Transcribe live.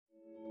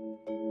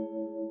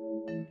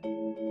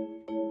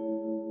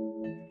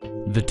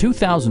The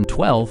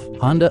 2012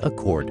 Honda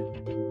Accord.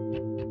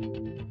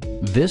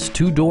 This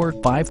two-door,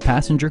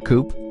 five-passenger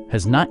coupe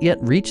has not yet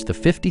reached the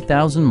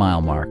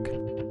 50,000-mile mark.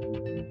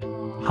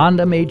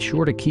 Honda made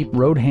sure to keep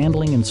road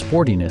handling and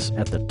sportiness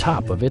at the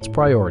top of its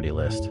priority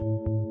list.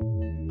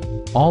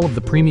 All of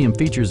the premium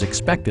features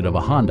expected of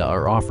a Honda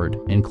are offered,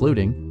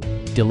 including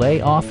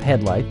delay-off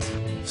headlights,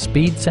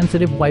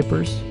 speed-sensitive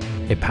wipers,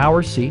 a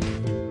power seat,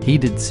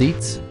 heated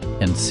seats,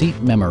 and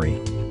seat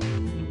memory.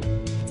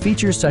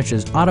 Features such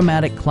as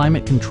automatic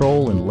climate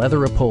control and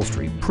leather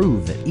upholstery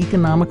prove that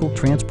economical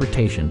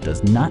transportation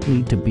does not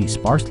need to be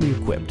sparsely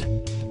equipped.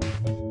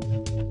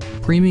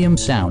 Premium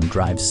sound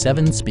drives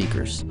 7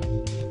 speakers,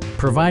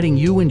 providing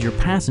you and your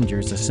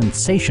passengers a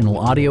sensational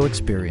audio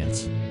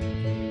experience.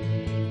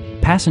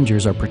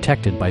 Passengers are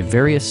protected by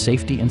various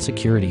safety and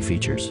security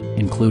features,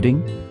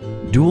 including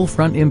dual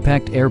front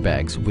impact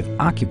airbags with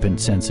occupant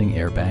sensing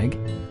airbag,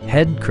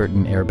 head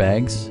curtain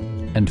airbags,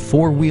 and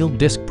 4-wheel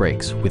disc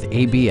brakes with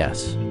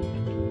ABS.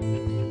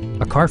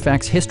 A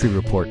Carfax history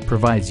report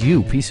provides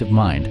you peace of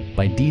mind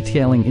by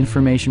detailing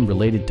information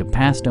related to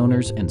past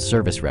owners and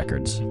service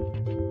records.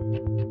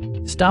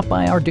 Stop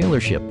by our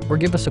dealership or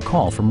give us a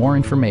call for more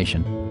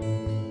information.